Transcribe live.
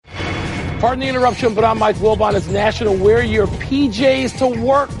Pardon the interruption, but I'm Mike Wilbon. It's National Wear Your PJs to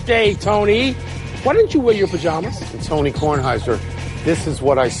Work Day, Tony. Why didn't you wear your pajamas? Tony Kornheiser, this is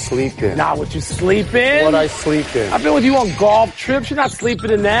what I sleep in. Not what you sleep in? What I sleep in. I've been with you on golf trips. You're not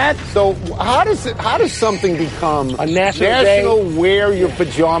sleeping in that. So how does something become a national day? Wear your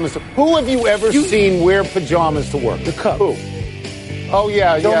pajamas? Who have you ever seen wear pajamas to work? The Cubs. Who? Oh,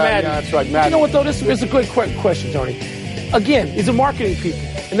 yeah, that's right. Madden. You know what, though? This is a good question, Tony. Again, these are marketing people,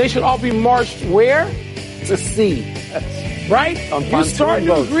 and they should all be marched where? To see. Right? You're starting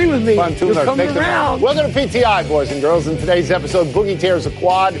to agree with me. You're coming around. Welcome to PTI, boys and girls. In today's episode, Boogie tears a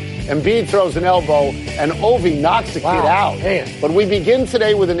quad, Embiid throws an elbow, and Ovi knocks the kid out. Man. But we begin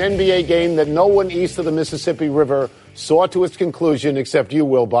today with an NBA game that no one east of the Mississippi River saw to its conclusion except you,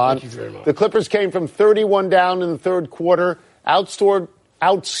 Wilbon. Thank you very much. The Clippers came from 31 down in the third quarter, outscored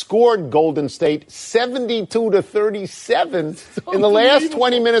Golden State 72-37 in the last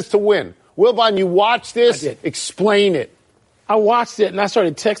 20 minutes to win. Wilbon, you watched this. Explain it. I watched it, and I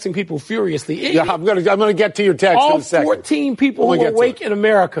started texting people furiously. I'm gonna get to your text in a second. All 14 people who are awake in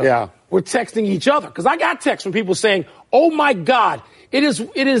America were texting each other. Because I got texts from people saying, oh, my God, it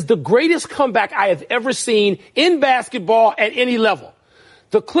is the greatest comeback I have ever seen in basketball at any level.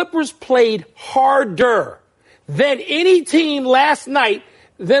 The Clippers played harder than any team last night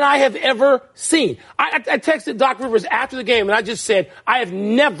than I have ever seen. I texted Doc Rivers after the game, and I just said, I have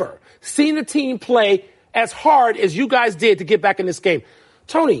never seen a team play as hard as you guys did to get back in this game.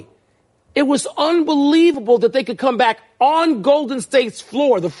 Tony, it was unbelievable that they could come back on Golden State's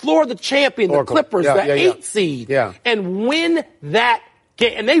floor, the floor of the champion, the Clippers, the 8 seed, and win that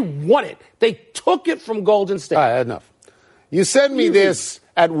game. And they won it. They took it from Golden State. All right, enough. You sent me this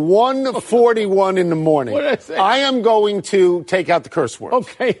at 1:41 in the morning. What did I say? I am going to take out the curse words.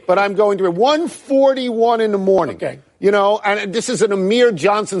 Okay. But I'm going to 1:41 in the morning. Okay. You know, and this is an Amir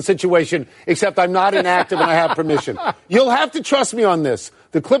Johnson situation, except I'm not inactive and I have permission. You'll have to trust me on this.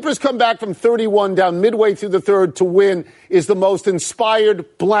 The Clippers come back from 31 down midway through the third to win is the most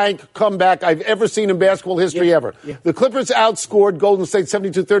inspired blank comeback I've ever seen in basketball history ever. Yeah. The Clippers outscored Golden State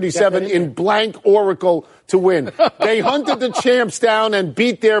 72-37 in blank oracle to win. They hunted the champs down and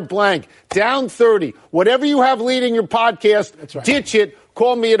beat their blank. Down 30. Whatever you have leading your podcast, ditch it.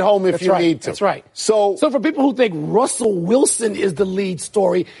 Call me at home if you need to. That's right. So for people who think Russell Wilson is the lead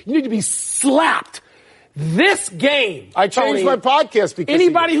story, you need to be slapped. This game, I changed my podcast because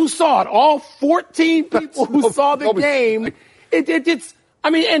anybody who saw it, all 14 people who saw the game, it's. I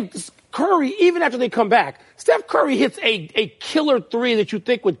mean, and Curry, even after they come back, Steph Curry hits a killer three that you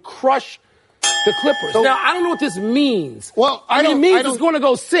think would crush the Clippers. Now, I don't know what this means. Well, it means it's going to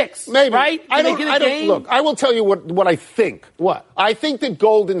go 6, maybe. Right? I don't look, I will tell you what I think. What? I think that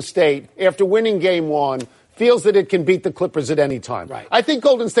Golden State, after winning game 1, feels that it can beat the Clippers at any time. Right. I think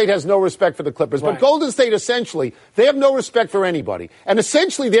Golden State has no respect for the Clippers, but Golden State essentially, they have no respect for anybody. And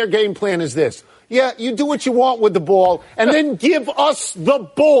essentially their game plan is this. Yeah, you do what you want with the ball, and then give us the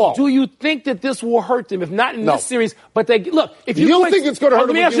ball. Do you think that this will hurt them? If not in this series, but they look. If you don't think it's going to hurt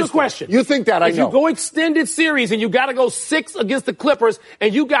them, let me ask you a question. You think that? I know. If you go extended series and you got to go 6 against the Clippers,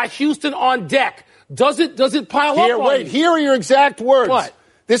 and you got Houston on deck, does it pile up on you? Here are your exact words. What?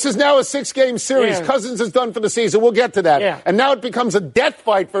 This is now a 6-game series. Yeah. Cousins is done for the season. We'll get to that. Yeah. And now it becomes a death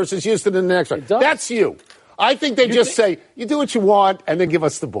fight versus Houston in the next one. That's you. I think they say, you do what you want, and then give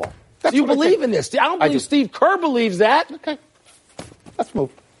us the ball. Do you believe in this? I don't believe Steve Kerr believes that. Okay. Let's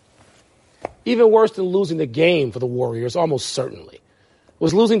move. Even worse than losing the game for the Warriors, almost certainly,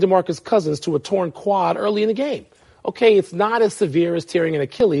 was losing DeMarcus Cousins to a torn quad early in the game. Okay, it's not as severe as tearing an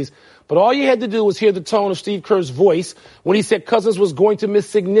Achilles, but all you had to do was hear the tone of Steve Kerr's voice when he said Cousins was going to miss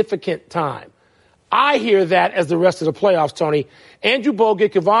significant time. I hear that as the rest of the playoffs, Tony. Andrew Bogut,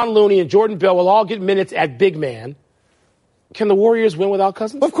 Kevon Looney, and Jordan Bell will all get minutes at big man. Can the Warriors win without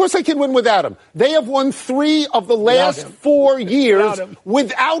Cousins? Of course they can win without him. They have won 3 of the last 4 years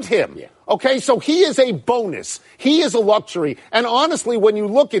without him. Yeah. Okay, so he is a bonus. He is a luxury. And honestly, when you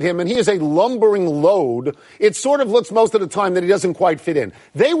look at him and he is a lumbering load, it sort of looks most of the time that he doesn't quite fit in.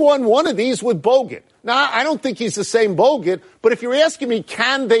 They won one of these with Bogut. Now, I don't think he's the same Bogut, but if you're asking me,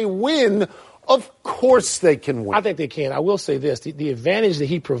 can they win? Of course they can win. I think they can. I will say this. The advantage that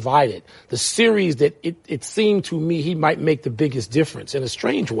he provided, the series that it seemed to me he might make the biggest difference in a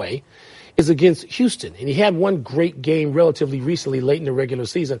strange way, is against Houston. And he had one great game relatively recently, late in the regular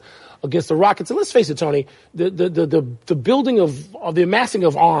season, against the Rockets. And let's face it, Tony, the building of the amassing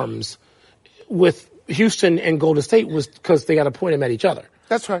of arms with Houston and Golden State was because they got to point them at each other.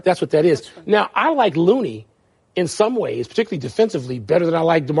 That's right. That's what that is. Right. Now, I like Looney in some ways, particularly defensively, better than I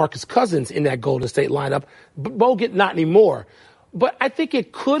like DeMarcus Cousins in that Golden State lineup. Bogut, not anymore. but I think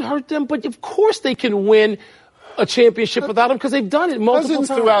it could hurt them. But of course they can win a championship without him because they've done it multiple Cousins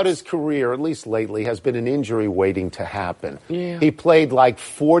times. Throughout his career, at least lately, has been an injury waiting to happen. Yeah. He played like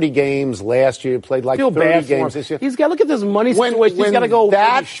 40 games last year. He played like 30 games this year. He's got to look at this money situation. He's got to go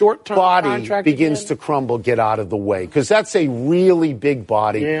that short-term body begins to crumble, get out of the way because that's a really big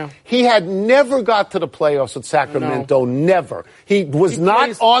body. Yeah. He had never got to the playoffs with Sacramento. Never. He was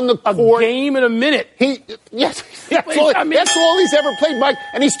not on the court. A game in a minute. That's all he's ever played, Mike.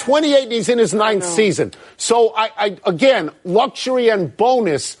 And he's 28 and he's in his ninth season. So again, luxury and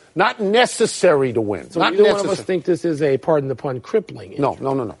bonus, not necessary to win. So not neither necessary. one of us think this is a, pardon the pun, crippling injury.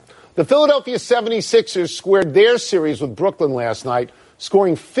 No. The Philadelphia 76ers squared their series with Brooklyn last night,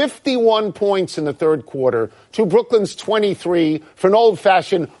 scoring 51 points in the third quarter to Brooklyn's 23 for an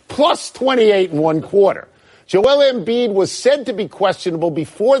old-fashioned plus 28 in one quarter. Joel Embiid was said to be questionable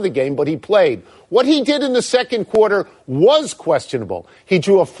before the game, but he played. What he did in the second quarter was questionable. He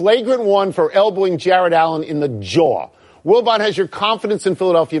drew a flagrant one for elbowing Jared Allen in the jaw. Wilbon, has your confidence in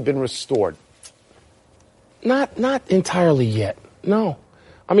Philadelphia been restored? Not entirely yet, no.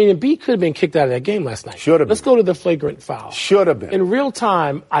 I mean, Embiid could have been kicked out of that game last night. Should have been. Let's go to the flagrant foul. Should have been. In real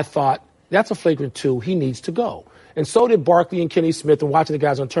time, I thought, that's a flagrant 2. He needs to go. And so did Barkley and Kenny Smith and watching the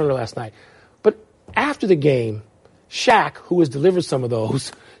guys on Turner last night. But after the game, Shaq, who has delivered some of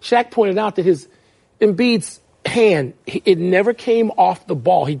those, Shaq pointed out that his Embiid's hand, it never came off the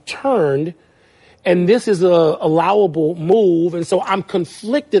ball. He turned, and this is a allowable move, and so I'm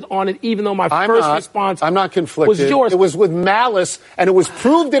conflicted on it, even though my first response I'm not conflicted. Was yours. It was with malice, and it was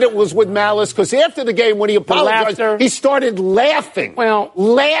proved that it was with malice because after the game, when he apologized, he started laughing.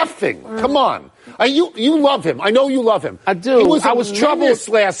 Laughing. Come on. You love him. I know you love him. I do. I was troubled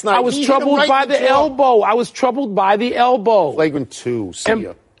last night. I was troubled by the elbow. I was troubled by the elbow. Flagrant 2. See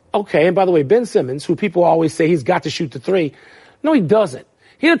ya. Okay, and by the way, Ben Simmons, who people always say he's got to shoot the 3, no, he doesn't.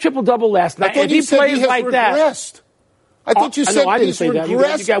 He had a triple-double last night. I thought you said he has regressed. I thought you said he's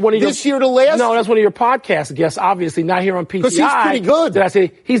regressed you got one of this year to last. No, that's one of your podcast guests, obviously, not here on PTI. Because he's pretty good. Did I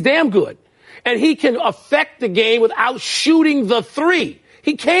say he's damn good? And he can affect the game without shooting the 3.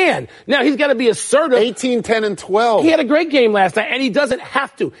 He can. Now, he's got to be assertive. 18, 10, and 12. He had a great game last night, and he doesn't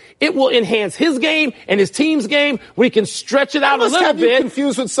have to. It will enhance his game and his team's game. We can stretch it out a little bit. You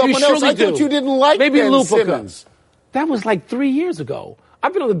confused with someone else. I thought you didn't like Ben Simmons. That was like 3 years ago.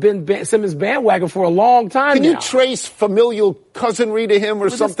 I've been on the Ben Simmons bandwagon for a long time now. Can you trace familial cousinry to him or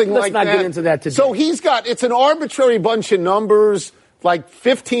something like that? Let's not get into that today. So it's an arbitrary bunch of numbers, like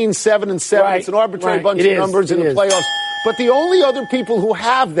 15, 7, and 7. Right. It's an arbitrary bunch of numbers in the playoffs. But the only other people who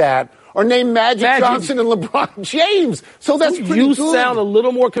have that are named Magic Johnson and LeBron James. So that's pretty good. You sound a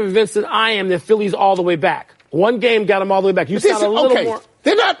little more convinced than I am that Philly's all the way back. One game got them all the way back. You sound a little more.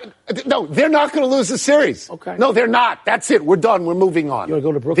 They're not going to lose the series. Okay. No, they're not. That's it. We're done. We're moving on. You want to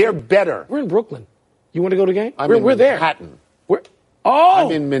go to Brooklyn? They're better. We're in Brooklyn. You want to go to the game? We're there. Manhattan.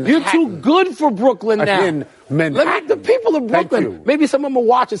 I'm in Manhattan. You're too good for Brooklyn now. I'm in Manhattan. The people of Brooklyn, maybe some of them are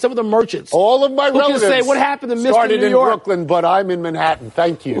watching, some of the merchants. All of my relatives say, what happened to Mr. New York? Started in Brooklyn, but I'm in Manhattan.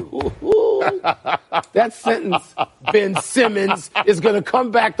 Thank you. That sentence, Ben Simmons, is going to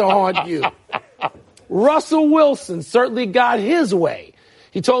come back to haunt you. Russell Wilson certainly got his way.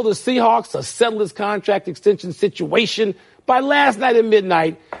 He told the Seahawks to settle his contract extension situation by last night at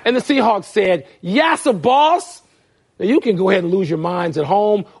midnight, and the Seahawks said, "Yassa, boss." Now, you can go ahead and lose your minds at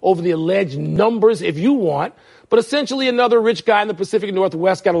home over the alleged numbers if you want, but essentially another rich guy in the Pacific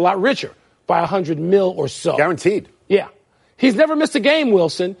Northwest got a lot richer by $100 million or so. Guaranteed. Yeah. He's never missed a game,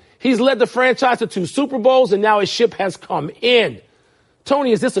 Wilson. He's led the franchise to 2 Super Bowls, and now his ship has come in.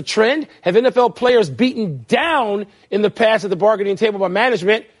 Tony, is this a trend? Have NFL players beaten down in the past at the bargaining table by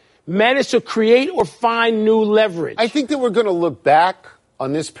management managed to create or find new leverage? I think that we're going to look back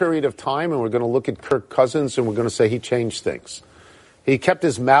on this period of time, and we're going to look at Kirk Cousins, and we're going to say he changed things. He kept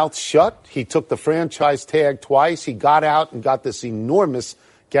his mouth shut. He took the franchise tag twice. He got out and got this enormous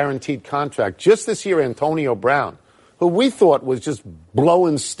guaranteed contract. Just this year, Antonio Brown, who we thought was just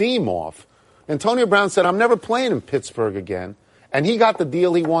blowing steam off. Antonio Brown said, I'm never playing in Pittsburgh again. And he got the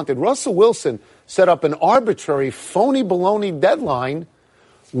deal he wanted. Russell Wilson set up an arbitrary, phony baloney deadline,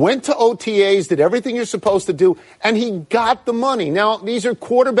 went to OTAs, did everything you're supposed to do, and he got the money. Now, these are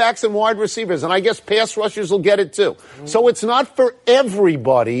quarterbacks and wide receivers, and I guess pass rushers will get it too. So it's not for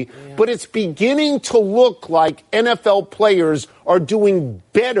everybody, but it's beginning to look like NFL players are doing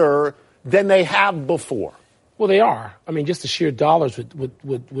better than they have before. Well, they are. I mean, just the sheer dollars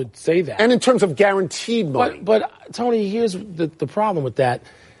would say that. And in terms of guaranteed money. But Tony, here's the problem with that.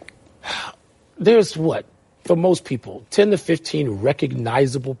 There's for most people, 10 to 15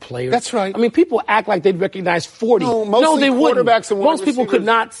 recognizable players. That's right. I mean, people act like they'd recognize 40. No, they wouldn't. Most people could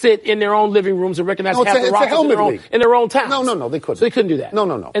not sit in their own living rooms and recognize half the Rockets in their own towns. No, they couldn't. So they couldn't do that.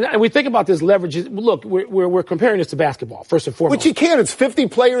 No. And we think about this leverage. Look, we're comparing this to basketball, first and foremost. But you can't. It's 50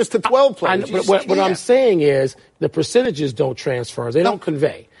 players to 12 players. But what I'm saying is the percentages don't transfer. They don't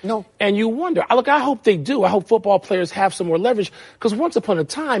convey. No. And you wonder, I hope they do. I hope football players have some more leverage because once upon a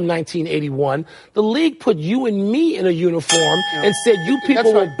time, 1981, the league put you and me in a uniform and said you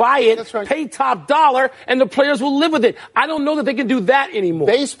people will buy it, pay top dollar, and the players will live with it. I don't know that they can do that anymore.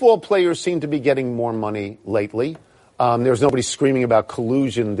 Baseball players seem to be getting more money lately. There's nobody screaming about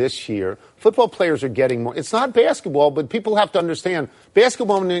collusion this year. Football players are getting more. It's not basketball, but people have to understand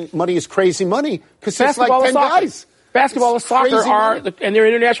basketball money is crazy money because it's like 10 guys. Basketball and soccer and they're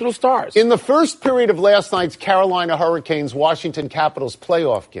international stars. In the first period of last night's Carolina Hurricanes-Washington Capitals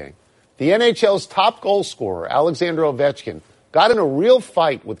playoff game, the NHL's top goal scorer, Alexander Ovechkin, got in a real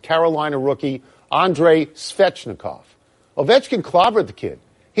fight with Carolina rookie Andrei Svechnikov. Ovechkin clobbered the kid.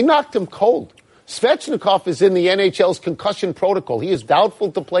 He knocked him cold. Svechnikov is in the NHL's concussion protocol. He is doubtful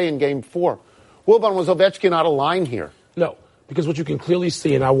to play in Game 4. Wilbon, was Ovechkin out of line here? No. Because what you can clearly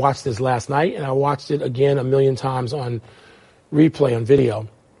see, and I watched this last night, and I watched it again a million times on replay on video.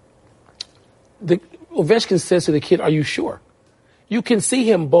 Ovechkin says to the kid, "Are you sure?" You can see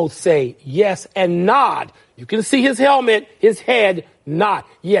him both say yes and nod. You can see his helmet, his head nod.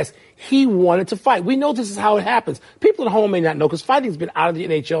 Yes, he wanted to fight. We know this is how it happens. People at home may not know because fighting's been out of the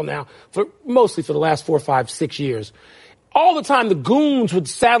NHL now mostly for the last 4, 5, 6 years. All the time, the goons would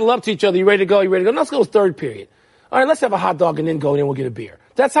saddle up to each other. You ready to go? You ready to go? Let's go third period. All right, let's have a hot dog and then go and then we'll get a beer.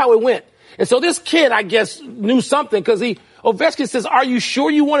 That's how it went. And so this kid, I guess, knew something because Ovechkin says, "Are you sure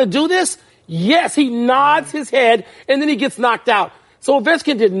you want to do this?" Yes, he nods his head and then he gets knocked out. So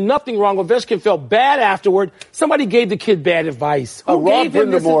Ovechkin did nothing wrong. Ovechkin felt bad afterward. Somebody gave the kid bad advice. Who gave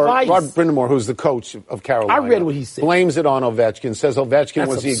him this advice? Rod Brindamore, who's the coach of Carolina. I read what he said. Blames it on Ovechkin, says Ovechkin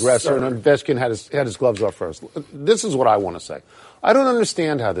was the aggressor and Ovechkin had his gloves off first. This is what I want to say. I don't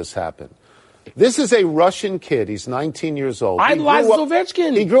understand how this happened. This is a Russian kid. He's 19 years old. Idolizes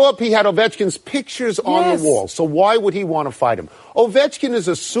Ovechkin. He grew up, he had Ovechkin's pictures on the wall. So why would he want to fight him? Ovechkin is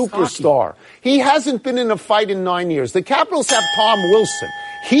a superstar. He hasn't been in a fight in 9 years. The Capitals have Tom Wilson.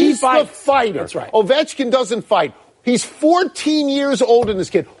 He's the fighter. That's right. Ovechkin doesn't fight. He's 14 years older than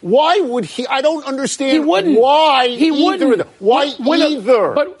this kid. Why would he? I don't understand. He wouldn't. Why he wouldn't. Why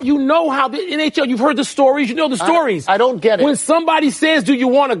either? But you know how the NHL, you've heard the stories. You know the stories. I don't get it. When somebody says, "Do you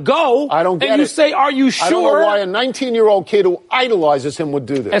want to go?" I don't get it. And you say, "Are you sure?" I don't know why a 19-year-old kid who idolizes him would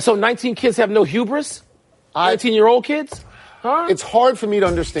do this. And so 19 kids have no hubris? 19-year-old kids? Huh? It's hard for me to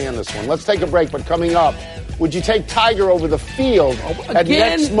understand this one. Let's take a break, but coming up, would you take Tiger over the field at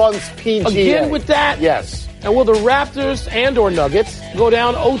next month's PGA? Again with that? Yes. And will the Raptors and or Nuggets go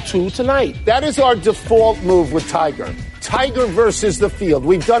down 0-2 tonight? That is our default move with Tiger. Tiger versus the field.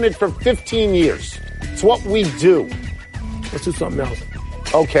 We've done it for 15 years. It's what we do. Let's do something else.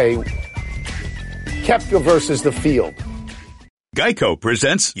 Okay. Koepka versus the field. Geico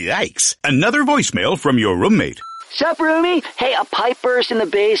presents Yikes, another voicemail from your roommate. Sup, roomie? Hey, a pipe burst in the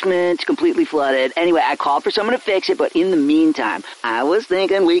basement. It's completely flooded. Anyway, I called for someone to fix it, but in the meantime, I was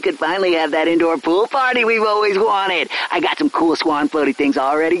thinking we could finally have that indoor pool party we've always wanted. I got some cool swan floaty things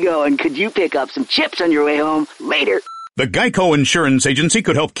already going. Could you pick up some chips on your way home? Later. The Geico Insurance Agency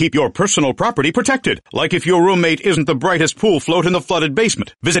could help keep your personal property protected, like if your roommate isn't the brightest pool float in the flooded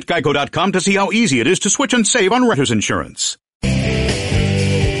basement. Visit geico.com to see how easy it is to switch and save on renter's insurance.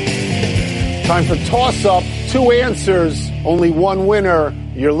 Time for toss-up. 2 answers, only one winner.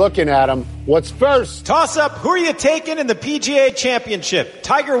 You're looking at them. What's first? Toss-up. Who are you taking in the PGA Championship?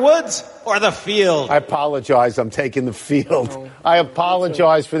 Tiger Woods or the field? I apologize. I'm taking the field. I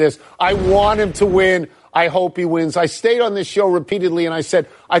apologize for this. I want him to win. I hope he wins. I stayed on this show repeatedly, and I said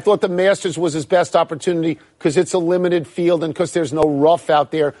I thought the Masters was his best opportunity because it's a limited field and because there's no rough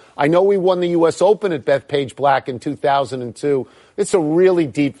out there. I know we won the U.S. Open at Bethpage Black in 2002. It's a really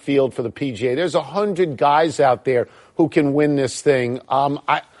deep field for the PGA. There's 100 guys out there who can win this thing.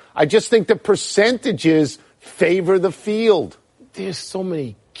 I just think the percentages favor the field. There's so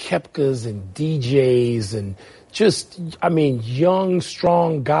many Koepkas and DJs and just, young,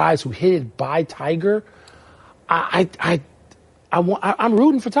 strong guys who hit it by Tiger. I'm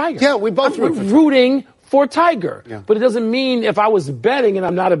rooting for Tiger. Yeah, we both rooting for Tiger. Yeah. But it doesn't mean if I was betting, and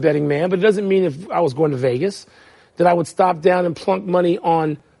I'm not a betting man, but it doesn't mean if I was going to Vegas that I would stop down and plunk money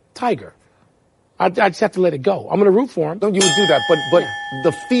on Tiger. I just have to let it go. I'm going to root for him. No, you would do that, but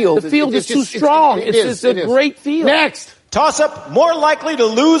the field... The field is too strong. It's a great field. Next. Toss-up more likely to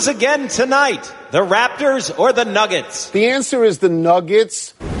lose again tonight, the Raptors or the Nuggets? The answer is the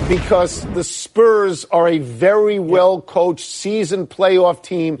Nuggets, because the Spurs are a very well-coached, seasoned playoff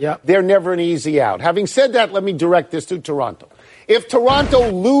team. Yep. They're never an easy out. Having said that, let me direct this to Toronto. If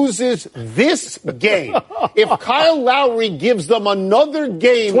Toronto loses this game, if Kyle Lowry gives them another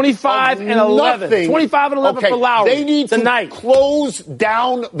game 25 and 11. nothing, 25 and 11 for Lowry. They need tonight to close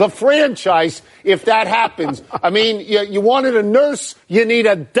down the franchise if that happens. I mean, you wanted a nurse, you need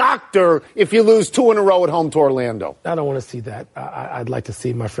a doctor if you lose 2 in a row at home to Orlando. I don't want to see that. I'd like to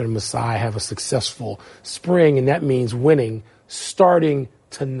see my friend Masai have a successful spring, and that means winning starting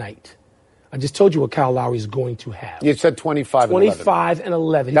tonight. I just told you what Kyle Lowry is going to have. You said 25 and 11. 25 and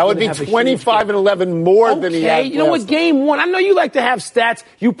 11. That would be 25 and 11 more than he had. You know what? Game one. I know you like to have stats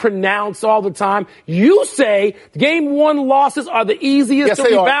you pronounce all the time. You say game one losses are the easiest to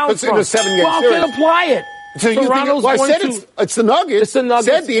rebound from. It's a 7-game well, series. then apply it. So you think, I said it's the Nuggets. It's the Nuggets.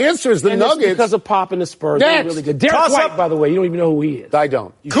 Said the answer is the Nuggets. It's because of Pop and the Spurs. They're really good. Derek White, by the way, you don't even know who he is. I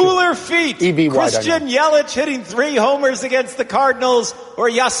don't. Cooler feet. E.B. White, Christian Yelich hitting 3 homers against the Cardinals, or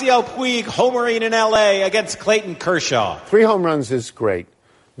Yasiel Puig homering in L.A. against Clayton Kershaw? 3 home runs is great.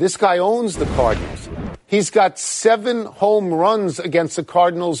 This guy owns the Cardinals. He's got 7 home runs against the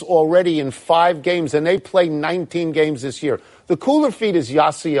Cardinals already in 5 games, and they play 19 games this year. The cooler feat is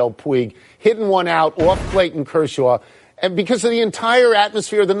Yasiel Puig hitting one out off Clayton Kershaw. And because of the entire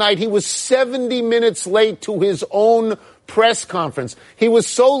atmosphere of the night, he was 70 minutes late to his own press conference. He was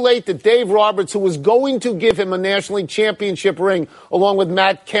so late that Dave Roberts, who was going to give him a National League championship ring, along with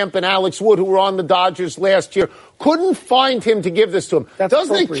Matt Kemp and Alex Wood, who were on the Dodgers last year, couldn't find him to give this to him.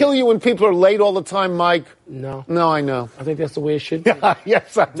 Doesn't it kill you when people are late all the time, Mike? No. No, I know. I think that's the way it should be.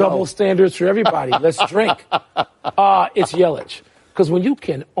 Yes, I know. Double standards for everybody. Let's drink. It's Yelich. Because when you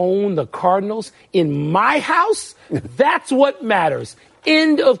can own the Cardinals in my house, that's what matters.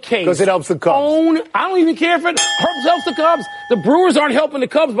 End of case. Because it helps the Cubs. I don't even care if it helps the Cubs. The Brewers aren't helping the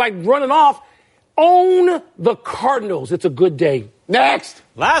Cubs by running off. Own the Cardinals. It's a good day. Next.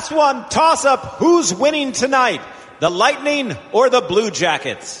 Last one, toss-up. Who's winning tonight? The Lightning or the Blue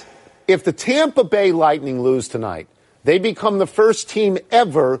Jackets? If the Tampa Bay Lightning lose tonight, they become the first team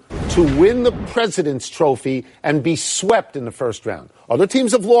ever to win the President's Trophy and be swept in the first round. Other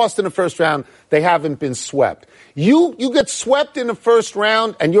teams have lost in the first round. They haven't been swept. You get swept in the first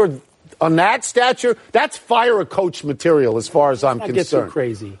round and you're on that stature, that's fire a coach material as far as I'm concerned. Gets too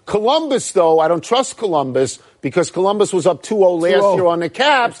crazy. Columbus, though, I don't trust Columbus because Columbus was up 2-0 last year on the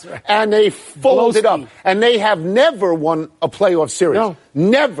Caps, right, and they folded up. And they have never won a playoff series. No.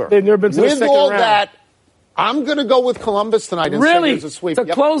 Never. They've never been to the second round. With all that, I'm going to go with Columbus tonight. Really? A sweep. To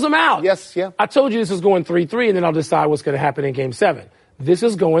close them out? Yes, yeah. I told you this is going 3-3, and then I'll decide what's going to happen in Game 7. This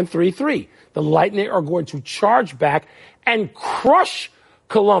is going 3-3. The Lightning are going to charge back and crush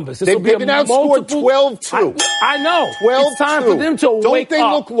Columbus. They've been outscored 12-2. I know. 12-2. It's time for them to wake up. Don't they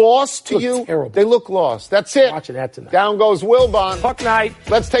look lost to you? Terrible. They look lost. That's it. Watching that tonight. Down goes Wilbon. Puck night.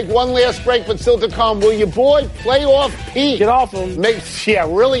 Let's take one last break, but still to come. Will you, boy, playoff Pete? Get off him.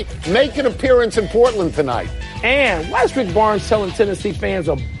 Really make an appearance in Portland tonight. And why is Rick Barnes telling Tennessee fans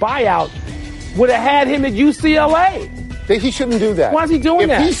a buyout would have had him at UCLA? He shouldn't do that. Why is he doing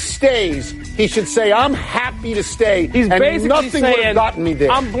that? If he stays, he should say, I'm happy to stay. He's basically nothing would have gotten me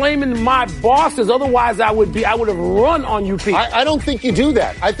there. I'm blaming my bosses. Otherwise, I would have run on you people. I don't think you do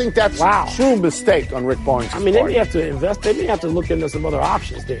that. I think that's a true mistake on Rick Barnes' part. they may have to invest. They may have to look into some other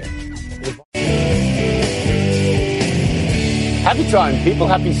options there. Happy time, people.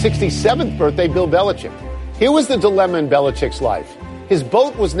 Happy 67th birthday, Bill Belichick. Here was the dilemma in Belichick's life. His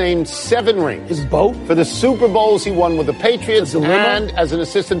boat was named 7 rings. His boat? For the Super Bowls he won with the Patriots and as an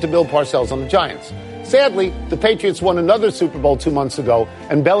assistant to Bill Parcells on the Giants. Sadly, the Patriots won another Super Bowl 2 months ago,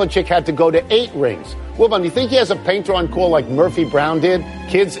 and Belichick had to go to 8 rings. Wilbon, do you think he has a painter on call like Murphy Brown did?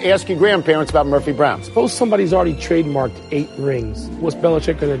 Kids, ask your grandparents about Murphy Brown. Suppose somebody's already trademarked 8 rings. What's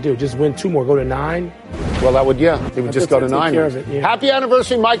Belichick going to do? Just win 2 more, go to 9? Well, he would just go to 9 rings. Happy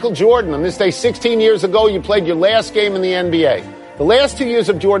anniversary, Michael Jordan. On this day 16 years ago, you played your last game in the NBA. The last 2 years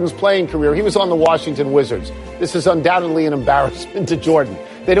of Jordan's playing career, he was on the Washington Wizards. This is undoubtedly an embarrassment to Jordan.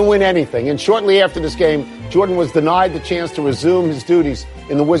 They didn't win anything. And shortly after this game, Jordan was denied the chance to resume his duties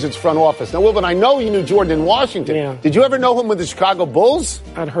in the Wizards front office. Now, Wilbon, I know you knew Jordan in Washington. Yeah. Did you ever know him with the Chicago Bulls?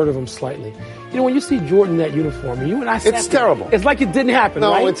 I'd heard of him slightly. You know, when you see Jordan in that uniform, you and I it's terrible. It's like it didn't happen,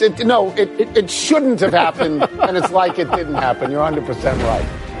 no, right? It shouldn't have happened, and it's like it didn't happen. You're 100% right.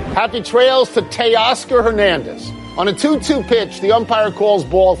 Happy trails to Teoscar Hernandez. On a 2-2 pitch, the umpire calls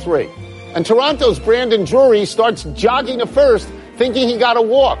ball 3. And Toronto's Brandon Drury starts jogging to first, thinking he got a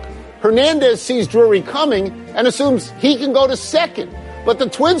walk. Hernandez sees Drury coming and assumes he can go to second. But the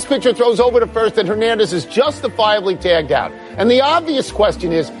Twins pitcher throws over to first and Hernandez is justifiably tagged out. And the obvious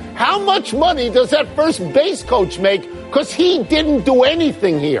question is, how much money does that first base coach make? Because he didn't do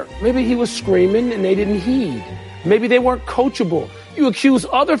anything here. Maybe he was screaming and they didn't heed. Maybe they weren't coachable. You accuse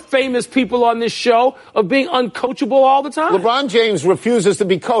other famous people on this show of being uncoachable all the time. LeBron James refuses to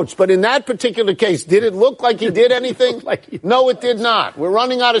be coached, but in that particular case, did it look like he did anything? No, it did not. We're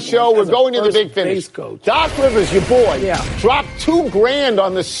running out of show. We're going to the big finish. Coach. Doc Rivers, your boy, dropped $2,000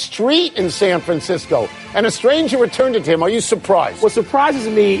 on the street in San Francisco, and a stranger returned it to him. Are you surprised? What surprises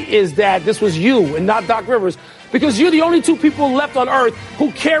me is that this was you and not Doc Rivers, because you're the only two people left on earth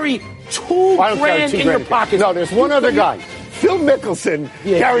who carry $2,000 in your pocket. No, there's one other guy. Phil Mickelson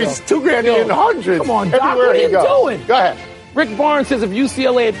carries $2,000 in hundreds. Come on, Doc, everywhere what are you doing? Go ahead. Rick Barnes says if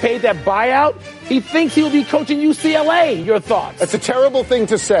UCLA had paid that buyout, he thinks he'll be coaching UCLA. Your thoughts? That's a terrible thing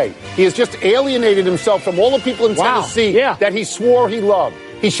to say. He has just alienated himself from all the people in Tennessee that he swore he loved.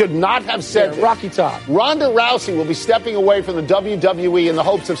 He should not have said that. Rocky Top. Ronda Rousey will be stepping away from the WWE in the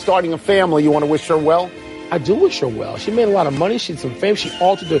hopes of starting a family. You want to wish her well? I do wish her well. She made a lot of money. She had some fame. She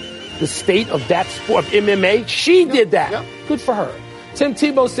altered the state of that sport, of MMA. She did that. Yeah. Good for her. Tim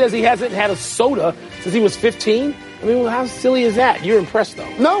Tebow says he hasn't had a soda since he was 15. I mean, well, how silly is that? You're impressed, though.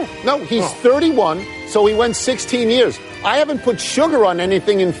 No. He's 31, so he went 16 years. I haven't put sugar on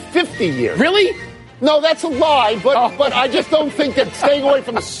anything in 50 years. Really? No, that's a lie, but I just don't think that staying away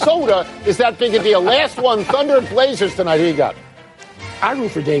from soda is that big a deal. Last one, Thunder and Blazers tonight. Who you got? I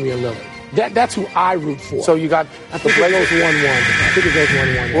root for Damian Lillard. That's who I root for. So you got I think it goes 1-1. I think it goes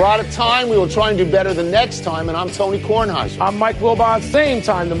 1-1. We're out of time. We will try and do better the next time. And I'm Tony Kornheiser. I'm Mike Wilbon. Same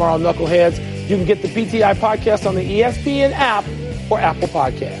time tomorrow, Knuckleheads. You can get the PTI podcast on the ESPN app or Apple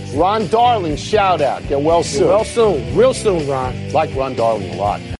Podcasts. Ron Darling, shout out. Get well soon. Real soon, Ron. Like Ron Darling a lot.